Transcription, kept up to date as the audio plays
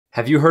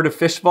Have you heard of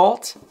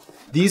FishVault?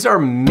 These are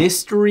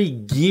mystery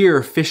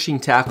gear fishing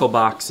tackle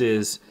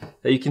boxes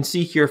that you can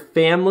see here,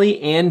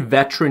 family and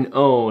veteran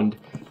owned.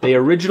 They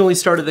originally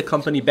started the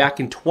company back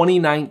in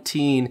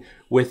 2019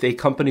 with a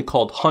company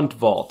called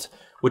FishVault,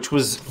 which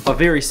was a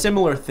very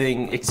similar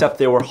thing, except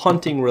they were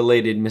hunting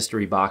related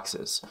mystery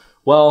boxes.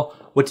 Well,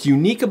 what's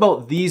unique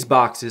about these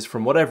boxes,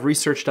 from what I've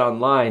researched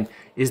online,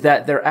 is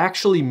that they're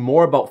actually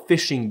more about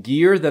fishing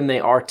gear than they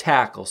are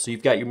tackle. So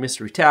you've got your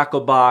mystery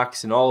tackle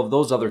box and all of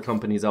those other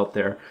companies out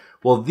there.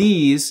 Well,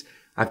 these,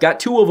 I've got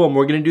two of them.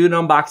 We're gonna do an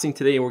unboxing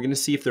today and we're gonna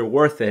see if they're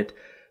worth it.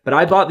 But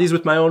I bought these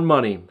with my own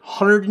money,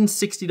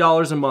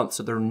 $160 a month,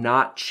 so they're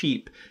not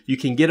cheap. You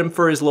can get them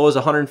for as low as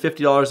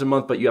 $150 a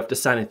month, but you have to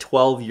sign a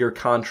 12-year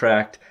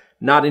contract.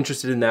 Not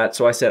interested in that,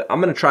 so I said,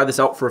 I'm gonna try this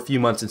out for a few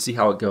months and see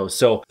how it goes.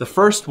 So the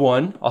first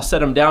one, I'll set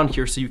them down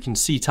here so you can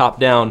see top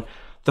down.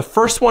 The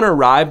first one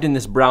arrived in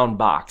this brown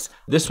box.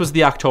 This was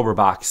the October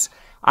box.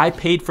 I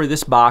paid for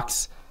this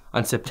box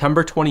on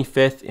September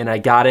 25th and I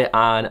got it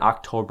on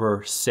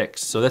October 6th.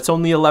 So that's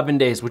only 11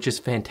 days, which is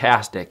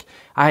fantastic.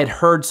 I had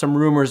heard some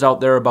rumors out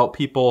there about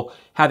people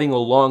having a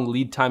long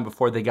lead time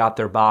before they got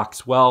their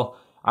box. Well,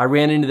 I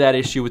ran into that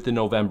issue with the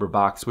November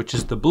box, which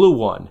is the blue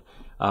one.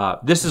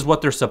 This is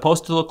what they're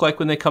supposed to look like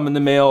when they come in the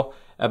mail.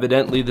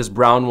 Evidently this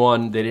brown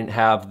one, they didn't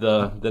have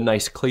the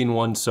nice clean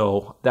one,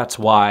 so that's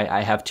why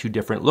I have two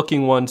different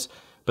looking ones.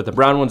 But the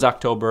brown one's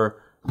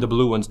October, the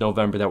blue one's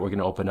November that we're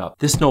gonna open up.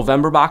 This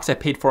November box I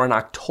paid for on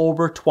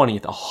October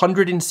 20th,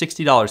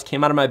 $160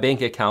 came out of my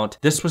bank account.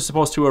 This was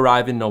supposed to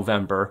arrive in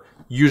November.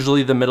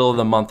 Usually the middle of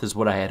the month is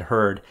what I had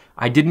heard.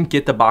 I didn't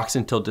get the box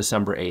until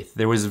December 8th.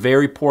 There was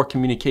very poor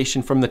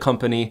communication from the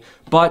company,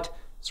 but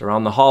it's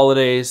around the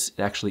holidays.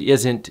 It actually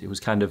isn't. It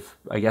was kind of,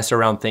 I guess,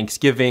 around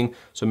Thanksgiving.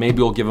 So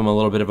maybe we'll give them a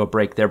little bit of a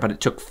break there, but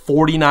it took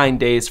 49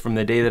 days from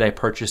the day that I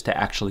purchased to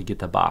actually get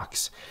the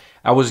box.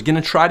 I was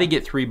gonna try to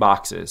get 3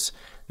 boxes.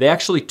 They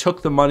actually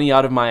took the money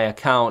out of my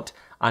account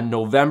on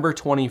November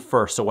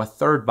 21st. So a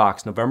third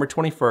box, November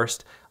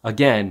 21st.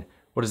 Again,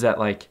 what is that,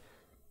 like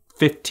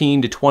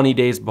 15 to 20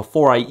 days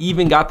before I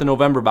even got the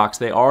November box?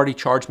 They already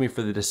charged me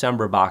for the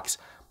December box.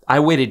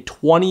 I waited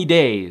 20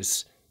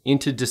 days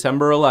into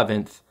December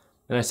 11th.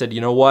 And I said,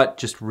 you know what,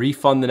 just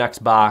refund the next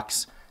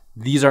box.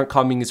 These aren't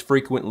coming as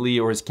frequently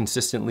or as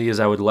consistently as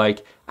I would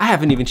like. I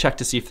haven't even checked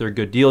to see if they're a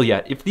good deal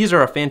yet. If these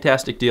are a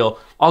fantastic deal,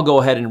 I'll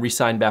go ahead and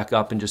re-sign back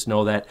up and just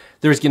know that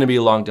there's gonna be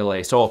a long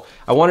delay. So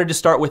I wanted to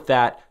start with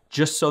that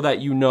just so that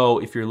you know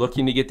if you're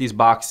looking to get these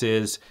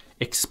boxes,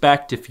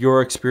 expect, if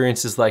your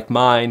experience is like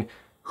mine,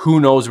 who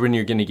knows when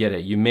you're gonna get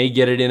it. You may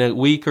get it in a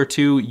week or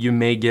two, you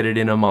may get it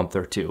in a month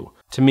or two.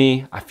 To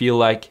me, I feel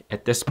like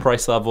at this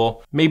price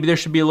level, maybe there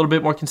should be a little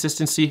bit more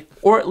consistency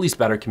or at least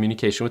better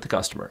communication with the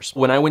customers.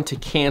 When I went to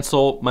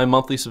cancel my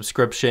monthly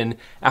subscription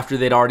after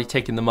they'd already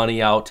taken the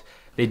money out,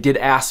 they did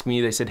ask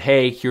me, they said,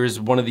 hey, here's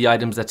one of the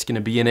items that's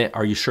gonna be in it.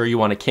 Are you sure you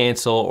wanna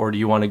cancel or do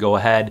you wanna go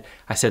ahead?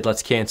 I said,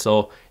 let's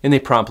cancel, and they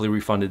promptly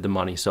refunded the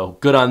money. So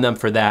good on them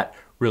for that,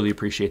 really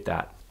appreciate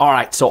that. All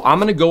right, so I'm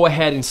gonna go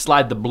ahead and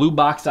slide the blue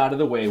box out of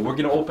the way. We're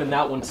gonna open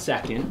that one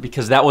second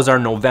because that was our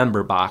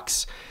November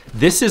box.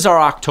 This is our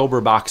October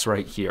box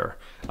right here.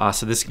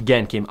 So this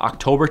again came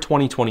October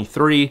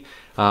 2023.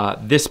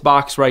 This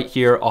box right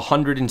here,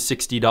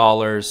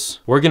 $160.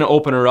 We're gonna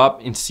open her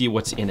up and see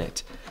what's in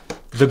it.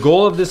 The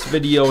goal of this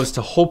video is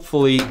to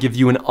hopefully give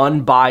you an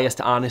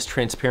unbiased, honest,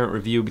 transparent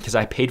review because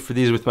I paid for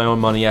these with my own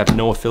money. I have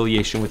no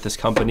affiliation with this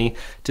company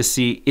to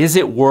see, is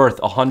it worth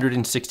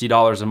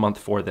 $160 a month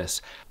for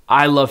this?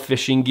 I love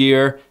fishing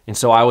gear, and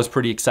so I was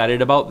pretty excited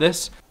about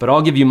this, but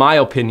I'll give you my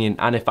opinion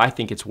on if I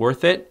think it's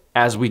worth it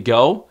as we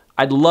go.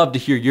 I'd love to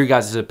hear your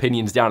guys'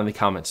 opinions down in the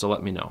comments, so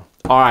let me know.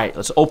 All right,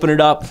 let's open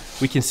it up.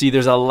 We can see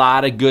there's a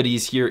lot of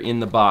goodies here in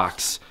the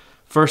box.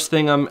 First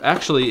thing,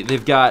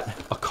 they've got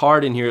a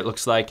card in here, it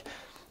looks like.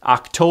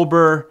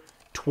 October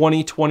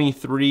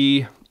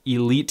 2023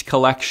 Elite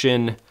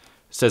Collection. It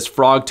says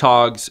Frog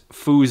Togs,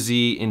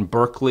 Fuzi in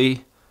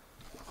Berkeley.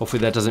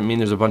 Hopefully that doesn't mean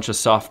there's a bunch of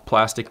soft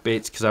plastic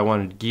baits because I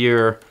wanted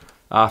gear.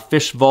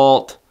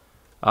 FishVault,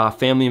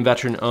 family and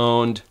veteran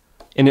owned.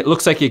 And it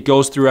looks like it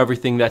goes through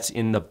everything that's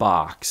in the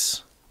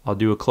box. I'll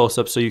do a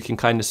close-up so you can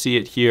kind of see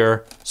it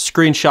here.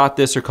 Screenshot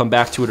this or come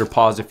back to it or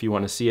pause if you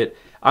want to see it.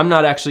 I'm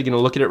not actually gonna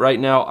look at it right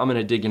now. I'm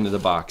gonna dig into the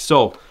box.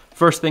 So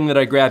first thing that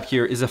I grab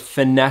here is a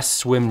finesse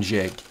swim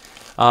jig.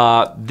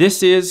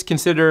 This is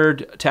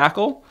considered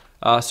tackle.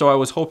 So I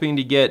was hoping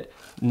to get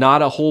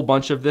not a whole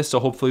bunch of this, so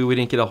hopefully we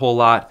didn't get a whole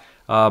lot.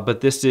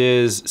 But this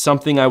is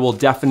something I will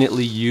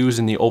definitely use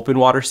in the open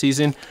water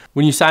season.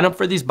 When you sign up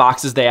for these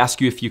boxes, they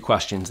ask you a few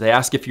questions. They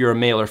ask if you're a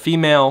male or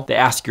female. They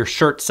ask your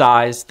shirt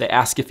size. They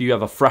ask if you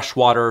have a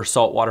freshwater or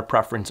saltwater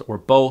preference or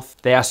both.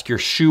 They ask your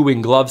shoe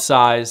and glove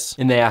size,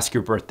 and they ask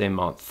your birthday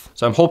month.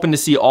 So I'm hoping to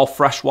see all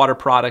freshwater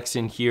products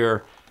in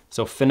here.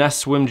 So finesse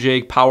swim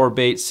jig, power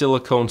bait,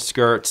 silicone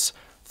skirts,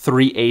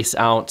 3/8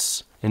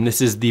 ounce. And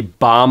this is the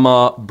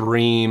Bama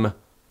Bream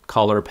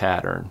color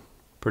pattern.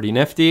 Pretty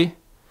nifty.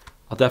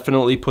 I'll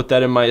definitely put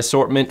that in my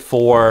assortment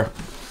for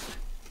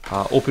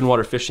open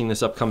water fishing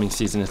this upcoming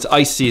season. It's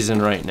ice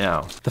season right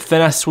now. The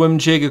finesse swim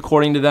jig,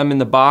 according to them in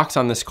the box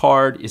on this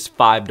card, is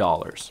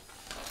 $5.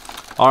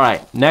 All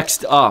right,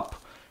 next up,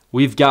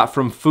 we've got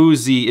from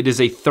Fuzi. It is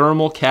a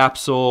thermal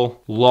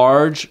capsule,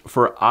 large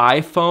for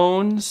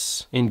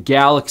iPhones and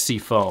Galaxy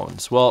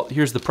phones. Well,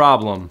 here's the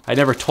problem. I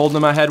never told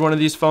them I had one of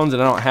these phones,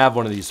 and I don't have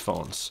one of these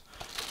phones.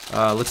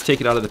 Let's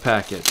take it out of the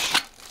package.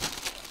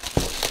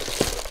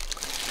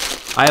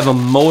 I have a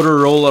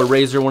Motorola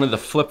Razr, one of the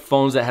flip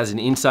phones that has an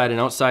inside and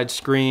outside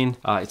screen.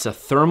 It's a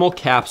thermal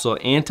capsule,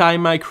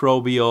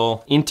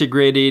 antimicrobial,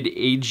 integrated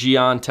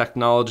AGEON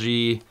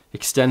technology,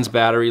 extends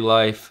battery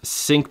life,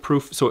 sink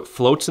proof, so it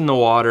floats in the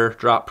water,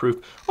 drop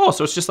proof. Oh,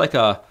 so it's just like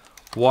a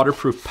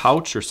waterproof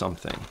pouch or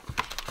something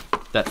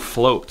that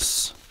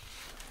floats.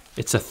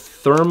 It's a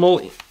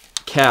thermal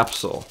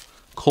capsule,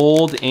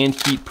 cold and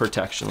heat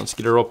protection. Let's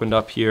get her opened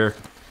up here.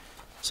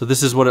 So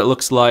this is what it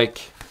looks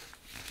like.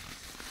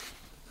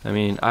 I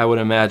mean, I would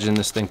imagine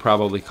this thing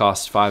probably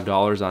costs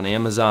 $5 on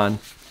Amazon.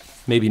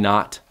 Maybe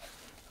not.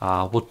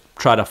 We'll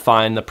try to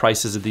find the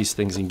prices of these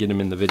things and get them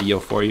in the video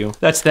for you.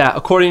 That's that.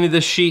 According to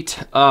this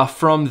sheet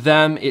from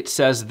them, it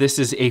says this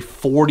is a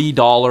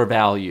 $40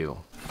 value.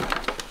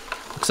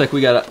 Looks like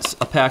we got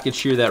a package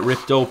here that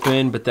ripped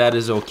open, but that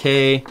is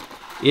okay.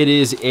 It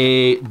is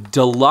a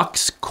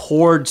deluxe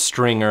cord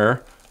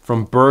stringer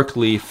from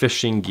Berkley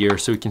Fishing Gear.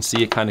 So we can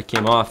see it kind of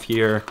came off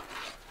here,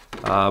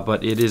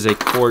 but it is a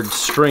cord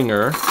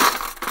stringer.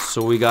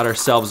 So we got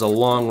ourselves a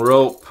long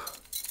rope,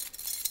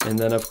 and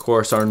then of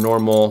course our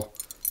normal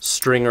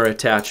stringer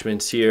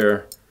attachments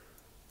here.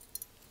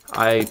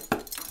 I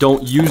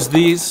don't use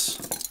these.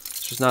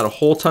 There's not a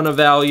whole ton of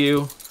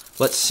value.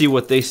 Let's see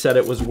what they said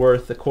it was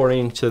worth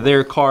according to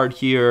their card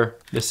here.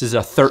 This is a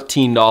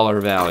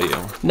 $13 value.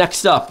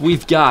 Next up,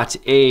 we've got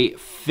a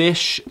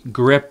fish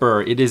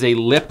gripper. It is a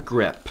lip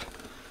grip.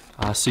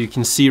 So you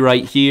can see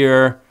right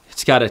here,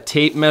 it's got a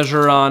tape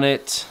measure on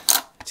it.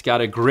 It's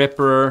got a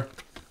gripper,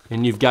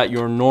 and you've got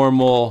your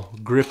normal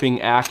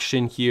gripping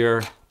action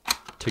here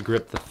to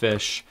grip the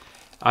fish.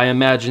 I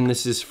imagine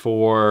this is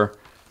for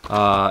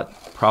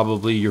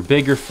probably your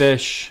bigger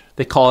fish.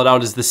 They call it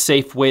out as the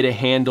safe way to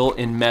handle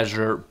and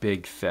measure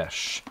big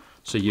fish.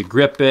 So you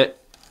grip it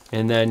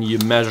and then you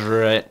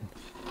measure it.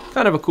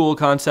 Kind of a cool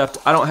concept.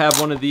 I don't have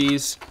one of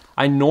these.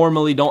 I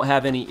normally don't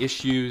have any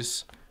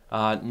issues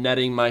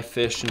netting my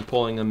fish and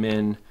pulling them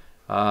in.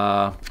 So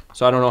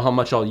I don't know how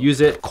much I'll use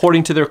it.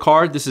 According to their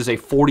card, this is a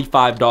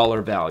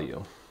 $45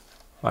 value.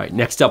 All right,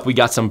 next up we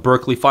got some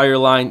Berkley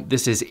Fireline.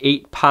 This is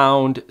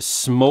 8-pound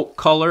smoke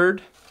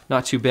colored.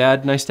 Not too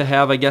bad, nice to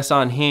have, I guess,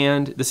 on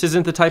hand. This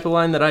isn't the type of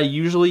line that I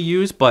usually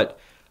use, but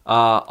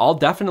I'll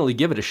definitely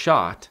give it a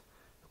shot.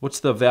 What's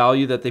the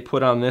value that they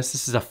put on this?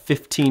 This is a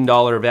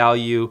 $15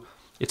 value.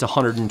 It's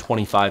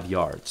 125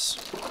 yards.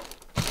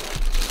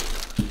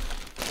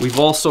 We've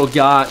also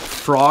got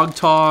Frog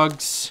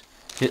Togs.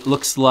 It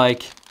looks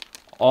like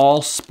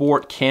all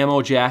sport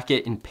camo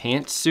jacket and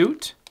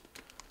pantsuit.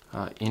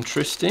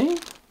 Interesting.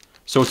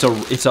 So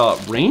it's a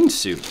rain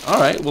suit. All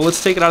right, well,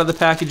 let's take it out of the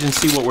package and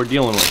see what we're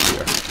dealing with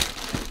here.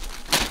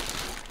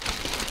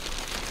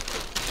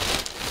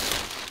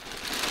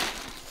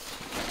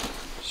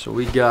 So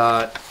we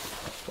got,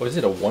 what is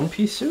it, a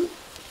one-piece suit?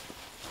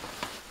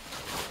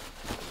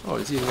 Oh,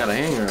 it's even got a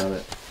hanger on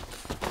it.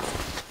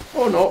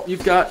 Oh no,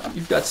 you've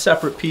got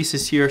separate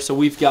pieces here. So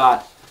we've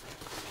got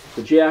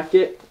the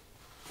jacket,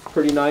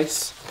 pretty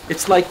nice.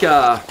 It's like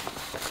a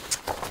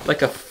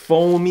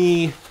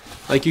foamy,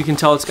 like you can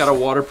tell it's got a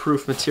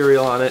waterproof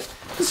material on it.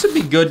 This would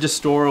be good to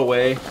store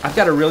away. I've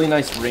got a really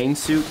nice rain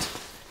suit,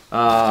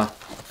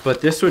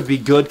 but this would be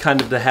good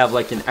kind of to have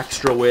like an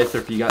extra with, or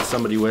if you got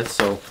somebody with.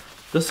 So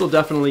this will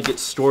definitely get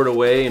stored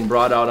away and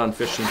brought out on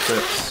fishing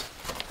trips.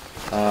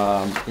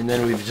 And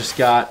then we've just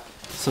got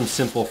some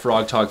simple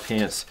Frog Tog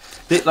pants.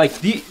 They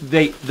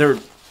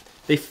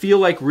feel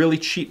like really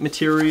cheap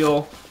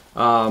material,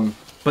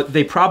 but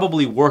they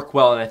probably work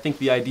well. And I think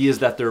the idea is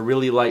that they're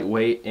really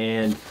lightweight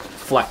and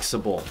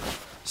flexible.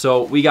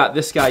 So we got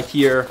this guy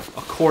here.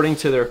 According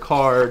to their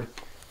card,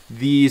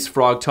 these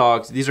Frog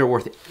Togs, these are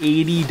worth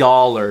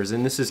 $80,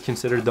 and this is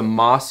considered the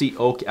Mossy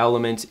Oak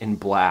Element in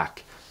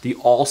black, the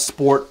all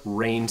sport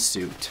rain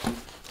suit.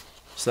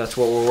 So that's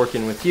what we're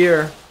working with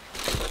here.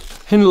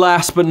 And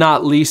last but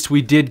not least,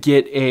 we did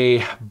get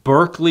a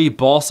Berkley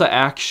Balsa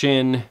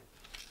Action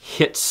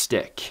hit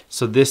stick.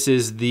 So this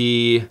is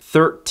the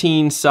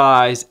 13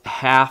 size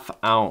 ½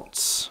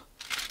 ounce.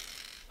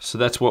 So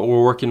that's what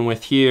we're working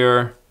with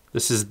here.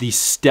 This is the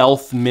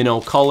Stealth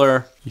Minnow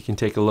color. You can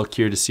take a look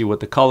here to see what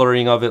the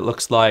coloring of it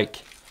looks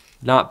like.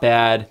 Not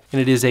bad, and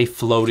it is a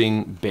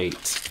floating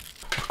bait.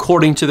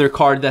 According to their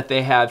card that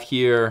they have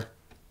here,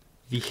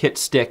 the hit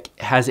stick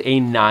has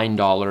a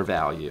 $9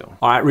 value.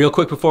 All right, real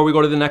quick before we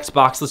go to the next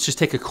box, let's just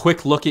take a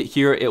quick look at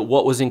here at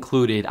what was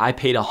included. I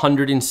paid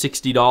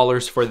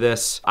 $160 for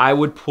this. I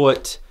would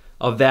put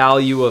a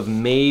value of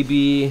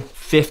maybe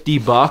 50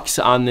 bucks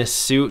on this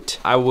suit.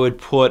 I would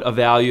put a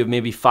value of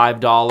maybe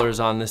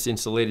 $5 on this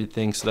insulated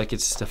thing, so that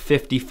gets to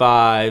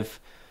 55.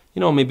 you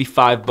know, maybe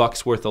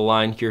 $5 worth of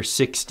line here,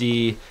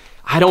 60.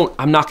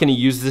 I'm not gonna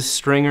use this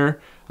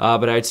stringer,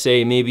 but I'd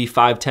say maybe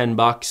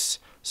 $5–10.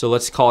 So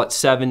let's call it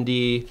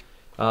 70,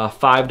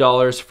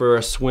 $5 for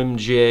a swim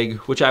jig,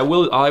 which I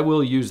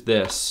will use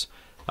this.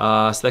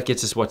 So that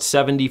gets us what,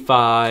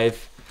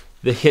 75.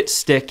 The hit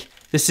stick.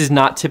 This is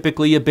not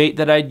typically a bait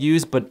that I'd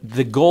use, but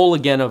the goal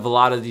again of a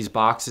lot of these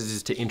boxes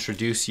is to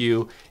introduce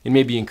you and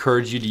maybe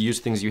encourage you to use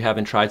things you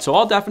haven't tried. So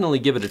I'll definitely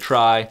give it a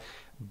try,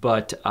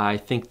 but I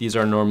think these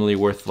are normally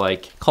worth,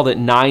 like, call it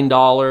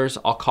 $9.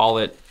 I'll call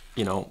it,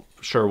 you know,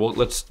 sure, well,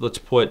 let's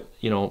put,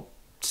 you know,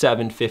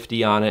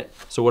 $7.50 on it.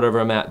 So whatever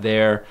I'm at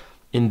there.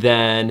 And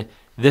then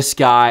this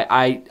guy,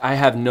 I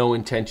have no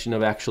intention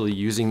of actually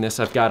using this.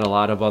 I've got a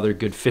lot of other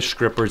good fish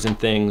grippers and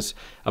things,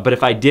 but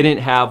if I didn't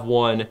have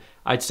one,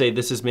 I'd say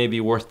this is maybe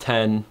worth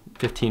 10,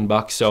 15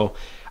 bucks. So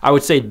I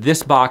would say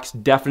this box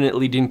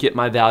definitely didn't get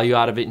my value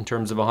out of it in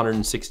terms of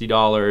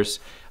 $160.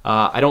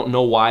 I don't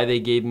know why they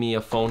gave me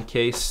a phone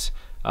case.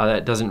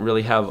 That doesn't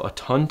really have a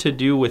ton to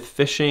do with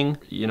fishing.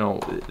 You know,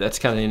 that's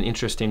kind of an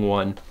interesting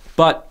one.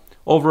 But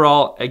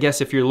overall, I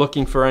guess if you're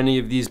looking for any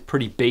of these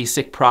pretty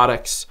basic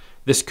products,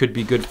 this could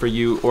be good for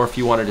you, or if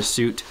you wanted a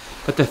suit.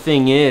 But the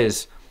thing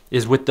is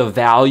with the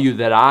value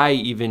that I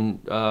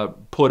even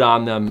put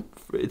on them,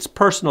 it's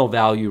personal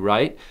value,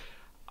 right?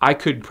 I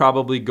could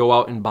probably go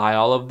out and buy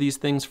all of these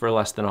things for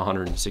less than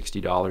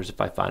 $160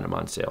 if I find them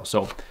on sale.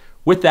 So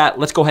with that,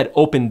 let's go ahead and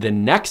open the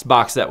next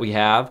box that we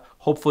have.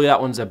 Hopefully that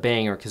one's a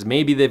banger, because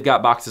maybe they've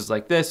got boxes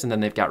like this and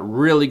then they've got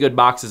really good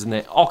boxes and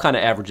it all kind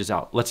of averages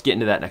out. Let's get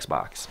into that next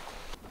box.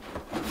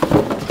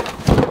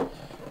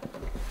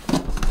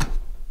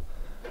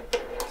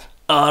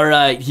 All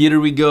right, here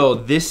we go.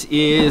 This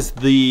is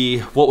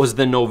what was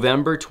the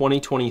November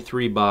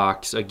 2023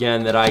 box,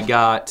 again, that I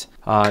got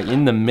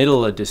in the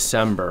middle of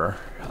December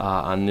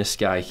on this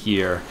guy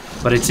here.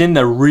 But it's in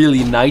the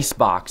really nice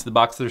box, the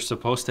box they're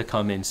supposed to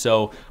come in.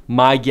 So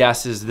my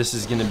guess is this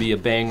is gonna be a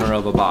banger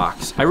of a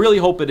box. I really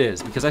hope it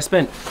is, because I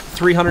spent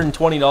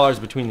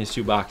 $320 between these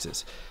two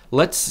boxes.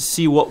 Let's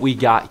see what we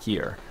got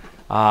here.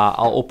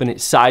 I'll open it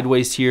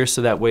sideways here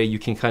so that way you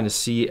can kind of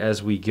see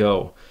as we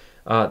go.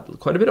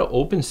 Quite a bit of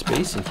open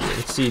space in here.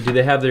 Let's see, do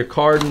they have their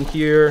card in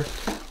here?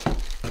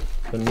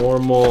 The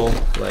normal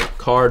like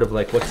card of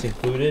like what's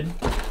included?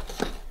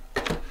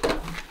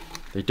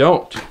 They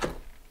don't.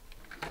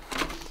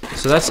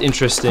 So that's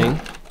interesting.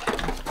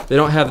 They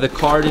don't have the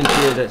card in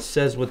here that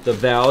says what the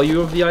value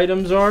of the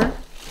items are.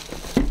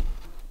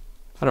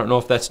 I don't know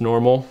if that's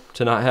normal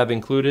to not have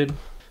included.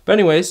 But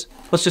anyways,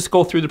 let's just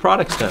go through the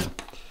products then.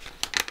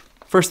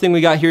 First thing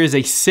we got here is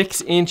a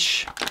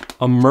 6-inch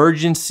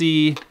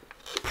emergency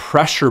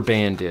pressure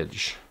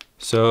bandage.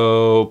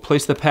 So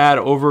place the pad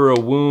over a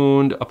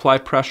wound, apply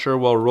pressure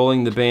while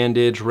rolling the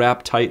bandage,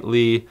 wrap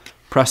tightly,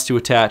 press to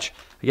attach.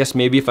 I guess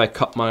maybe if I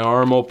cut my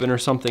arm open or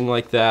something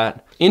like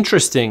that.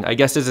 Interesting, I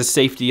guess as a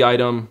safety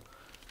item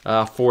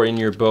for in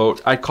your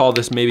boat. I'd call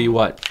this maybe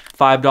what,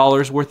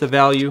 $5 worth of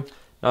value?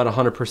 Not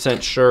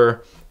 100%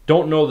 sure.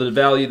 Don't know the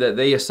value that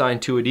they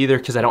assigned to it either,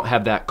 because I don't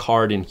have that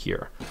card in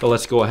here. But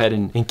let's go ahead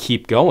and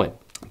keep going.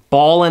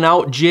 Ballin'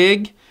 out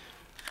jig,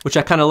 which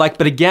I kind of like,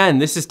 but again,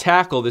 this is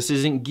tackle, this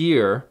isn't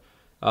gear,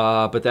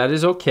 but that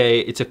is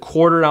okay. It's a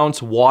 1/4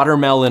 ounce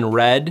watermelon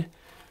red.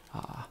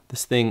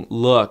 This thing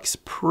looks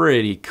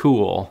pretty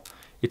cool.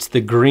 It's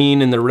the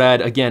green and the red.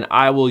 Again,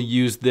 I will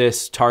use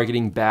this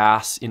targeting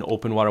bass in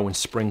open water when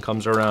spring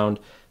comes around.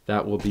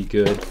 That will be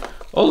good.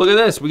 Oh, look at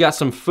this, we got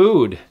some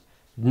food.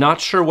 Not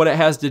sure what it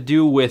has to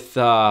do with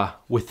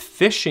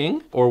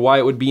fishing or why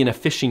it would be in a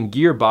fishing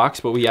gear box,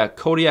 but we got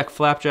Kodiak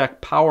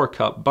Flapjack Power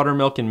Cup,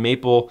 buttermilk and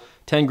maple,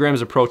 10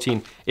 grams of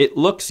protein. It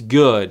looks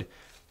good,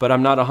 but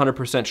I'm not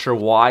 100% sure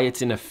why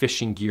it's in a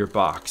fishing gear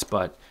box,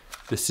 but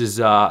this is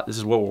what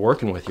we're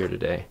working with here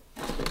today.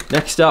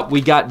 Next up, we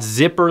got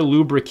zipper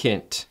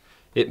lubricant.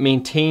 It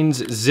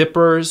maintains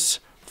zippers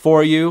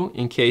for you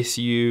in case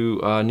you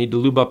need to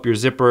lube up your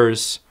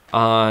zippers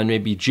on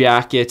maybe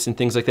jackets and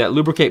things like that.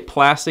 Lubricate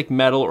plastic,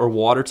 metal, or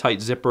watertight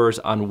zippers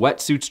on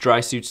wetsuits, dry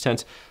suits,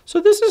 tents.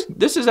 So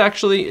this is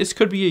actually, this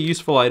could be a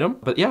useful item,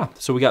 but yeah,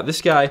 so we got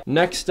this guy.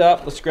 Next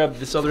up, let's grab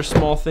this other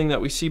small thing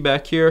that we see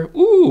back here.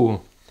 Ooh,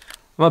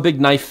 I'm a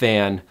big knife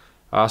fan.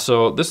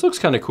 So this looks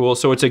kind of cool.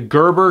 So it's a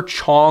Gerber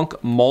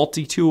Chonk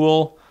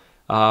multi-tool.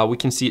 We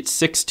can see it's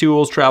 6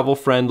 tools, travel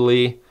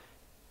friendly.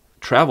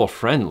 Travel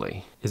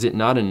friendly? Is it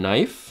not a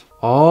knife?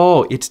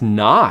 Oh, it's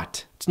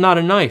not. It's not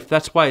a knife.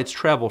 That's why it's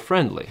travel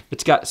friendly.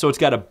 It's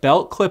got a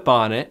belt clip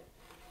on it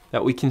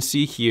that we can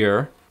see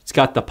here. It's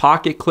got the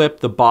pocket clip,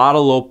 the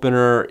bottle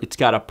opener. It's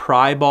got a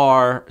pry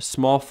bar,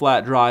 small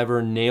flat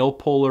driver, nail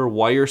puller,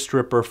 wire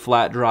stripper,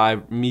 flat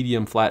drive,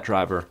 medium flat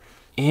driver.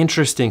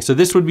 Interesting. So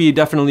this would be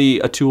definitely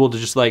a tool to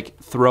just like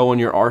throw in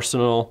your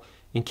arsenal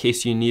in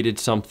case you needed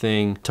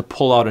something to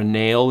pull out a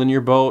nail in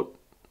your boat.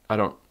 I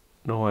don't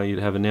know why you'd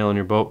have a nail in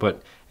your boat,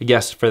 but I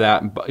guess for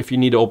that, if you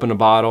need to open a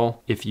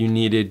bottle, if you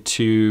needed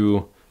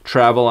to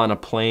travel on a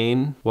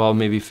plane while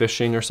maybe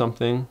fishing or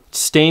something.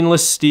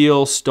 Stainless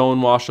steel,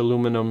 stonewash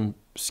aluminum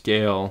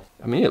scale.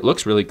 I mean, it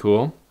looks really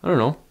cool. I don't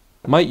know.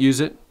 Might use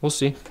it, we'll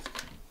see.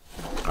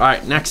 All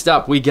right, next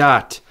up we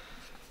got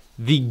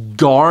the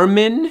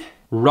Garmin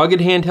rugged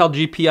handheld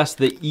GPS,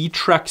 the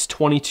eTrex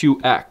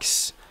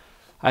 22X.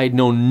 I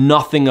know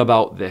nothing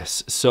about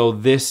this. So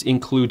this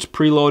includes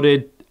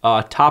preloaded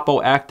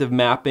topo active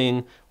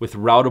mapping with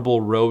routable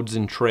roads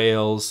and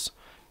trails,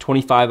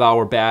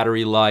 25-hour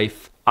battery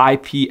life,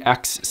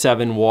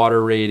 IPX7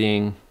 water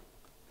rating.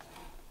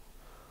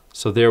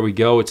 So there we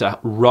go. It's a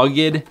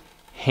rugged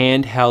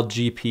handheld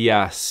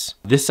GPS.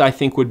 This I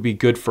think would be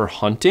good for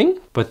hunting,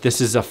 but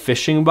this is a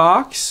fishing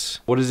box.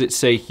 What does it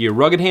say here?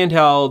 Rugged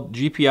handheld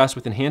GPS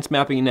with enhanced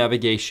mapping and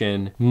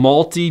navigation,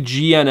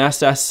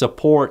 multi-GNSS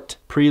support,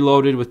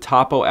 preloaded with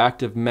topo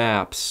active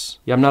maps.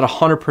 Yeah, I'm not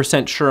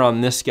 100% sure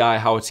on this guy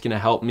how it's gonna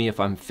help me if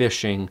I'm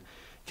fishing,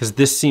 because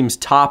this seems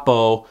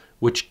topo,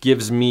 which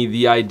gives me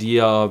the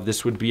idea of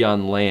this would be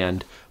on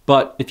land.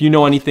 But if you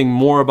know anything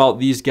more about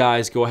these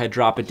guys, go ahead,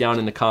 drop it down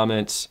in the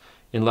comments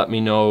and let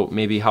me know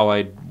maybe how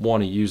I'd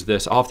want to use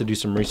this. I'll have to do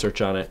some research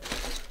on it.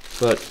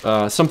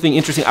 But something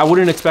interesting, I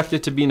wouldn't expect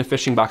it to be in a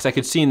fishing box. I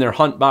could see in their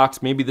hunt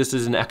box, maybe this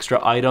is an extra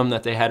item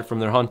that they had from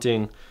their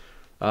hunting.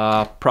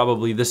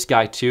 Probably this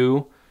guy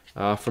too,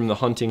 from the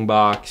hunting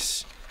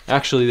box.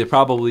 Actually, they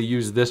probably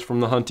use this from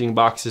the hunting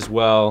box as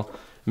well.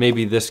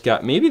 Maybe this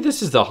guy, maybe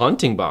this is the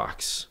hunting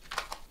box.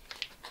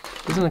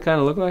 Doesn't it kind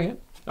of look like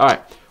it? All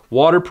right,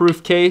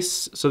 waterproof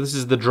case. So this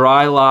is the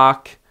dry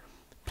lock,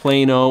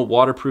 Plano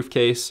waterproof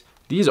case.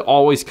 These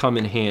always come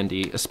in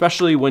handy,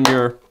 especially when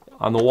you're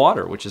on the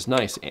water, which is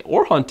nice,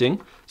 or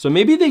hunting. So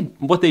maybe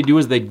what they do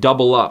is they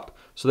double up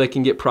so they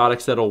can get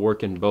products that'll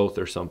work in both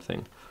or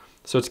something.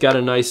 So it's got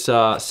a nice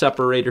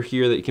separator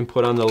here that you can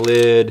put on the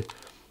lid.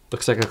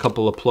 Looks like a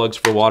couple of plugs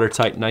for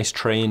watertight, nice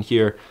tray in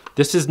here.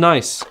 This is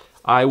nice.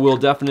 I will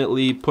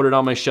definitely put it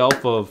on my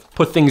shelf of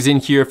put things in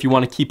here if you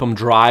want to keep them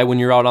dry when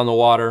you're out on the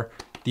water.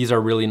 These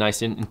are really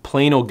nice. In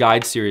Plano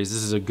Guide Series,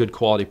 this is a good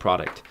quality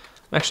product.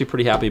 I'm actually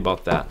pretty happy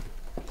about that.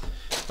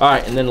 All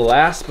right, and then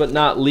last but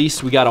not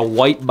least, we got a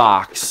white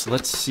box.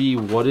 Let's see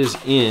what is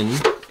in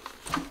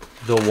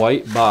the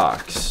white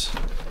box.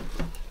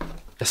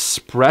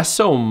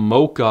 Espresso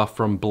Mocha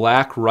from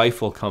Black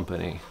Rifle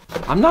Company.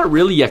 I'm not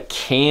really a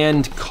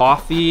canned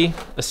coffee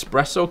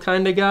espresso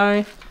kind of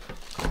guy.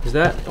 Is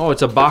that, oh,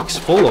 it's a box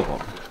full of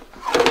them.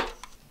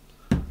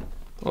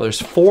 Well,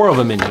 there's 4 of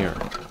them in here.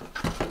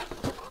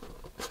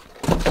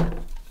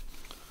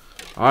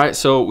 All right,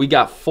 so we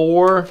got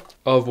 4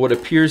 of what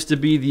appears to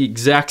be the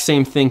exact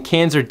same thing.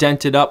 Cans are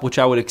dented up, which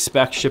I would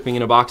expect shipping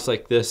in a box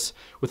like this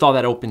with all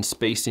that open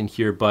space in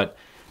here, but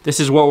this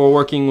is what we're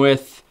working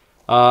with.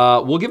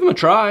 We'll give them a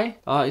try.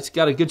 It's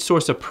got a good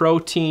source of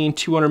protein,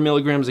 200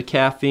 milligrams of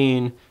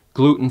caffeine,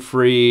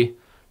 gluten-free,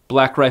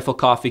 Black Rifle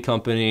Coffee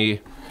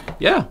Company.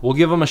 Yeah, we'll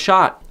give them a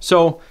shot.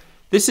 So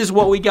this is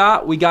what we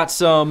got. We got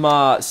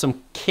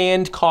some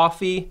canned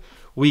coffee.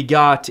 We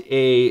got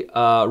a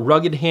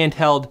rugged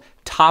handheld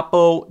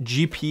Topo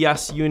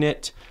GPS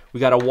unit. We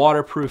got a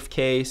waterproof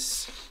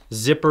case,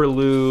 zipper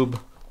lube,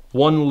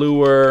 1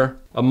 lure,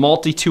 a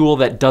multi-tool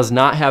that does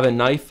not have a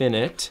knife in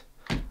it,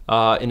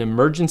 an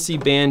emergency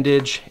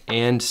bandage,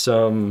 and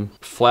some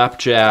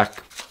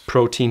flapjack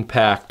protein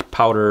packed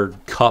powdered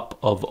cup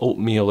of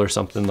oatmeal or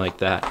something like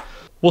that.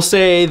 We'll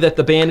say that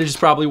the bandage is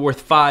probably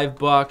worth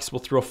 $5. We'll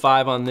throw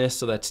 5 on this,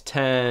 so that's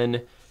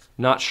 10.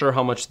 Not sure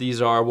how much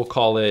these are. We'll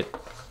call it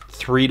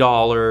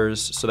 $3,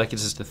 so that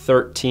gets us to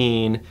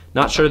 13.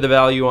 Not sure the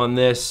value on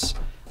this.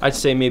 I'd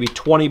say maybe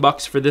 20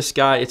 bucks for this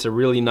guy. It's a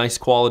really nice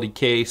quality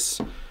case.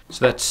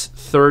 So that's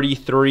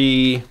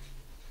 33,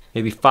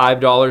 maybe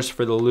 $5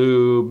 for the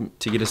lube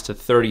to get us to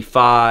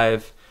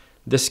 35.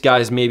 This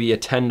guy's maybe a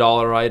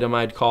 $10 item,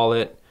 I'd call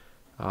it.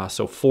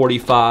 So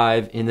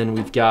 45, and then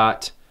we've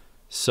got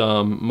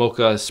some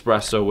mocha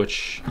espresso,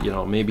 which, you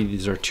know, maybe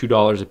these are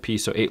 $2 a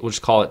piece, so we'll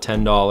just call it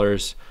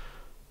 $10.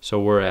 So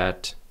we're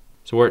at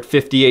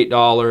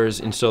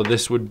 $58, and so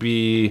this would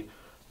be,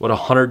 what,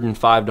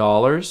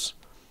 $105?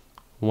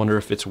 Wonder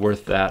if it's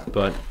worth that,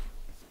 but.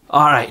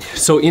 All right,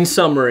 so in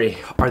summary,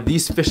 are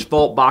these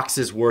FishVault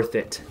boxes worth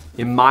it?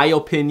 In my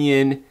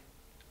opinion,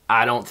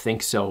 I don't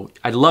think so.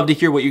 I'd love to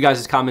hear what you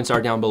guys' comments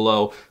are down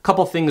below. A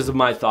couple things of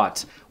my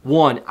thoughts.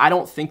 One, I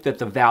don't think that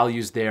the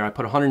value's there. I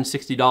put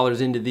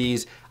 $160 into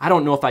these. I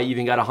don't know if I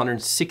even got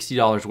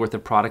 $160 worth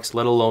of products,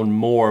 let alone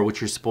more,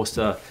 which you're supposed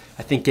to,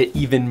 I think, get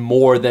even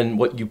more than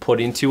what you put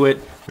into it,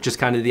 which is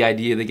kind of the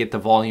idea. They get the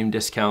volume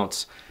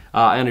discounts.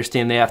 I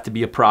understand they have to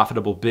be a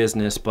profitable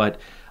business, but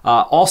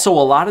also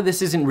a lot of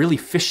this isn't really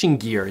fishing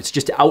gear. It's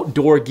just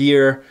outdoor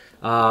gear.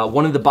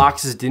 One of the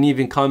boxes didn't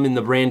even come in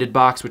the branded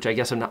box, which I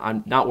guess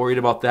I'm not worried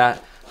about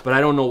that, but I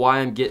don't know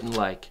why I'm getting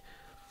like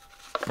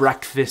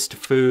breakfast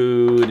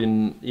food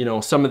and, you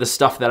know, some of the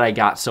stuff that I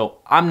got. So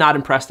I'm not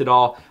impressed at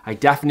all. I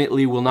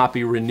definitely will not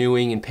be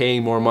renewing and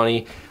paying more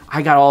money.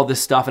 I got all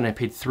this stuff and I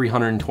paid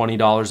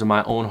 $320 of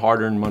my own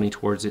hard-earned money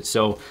towards it.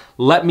 So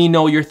let me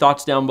know your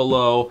thoughts down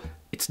below.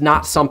 It's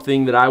not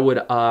something that I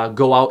would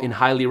go out and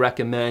highly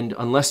recommend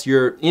unless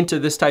you're into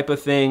this type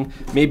of thing.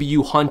 Maybe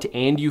you hunt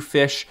and you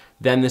fish,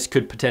 then this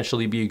could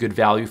potentially be a good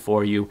value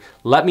for you.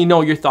 Let me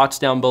know your thoughts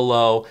down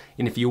below.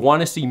 And if you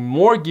want to see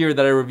more gear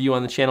that I review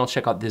on the channel,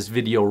 check out this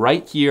video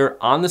right here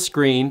on the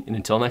screen. And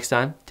until next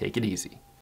time, take it easy.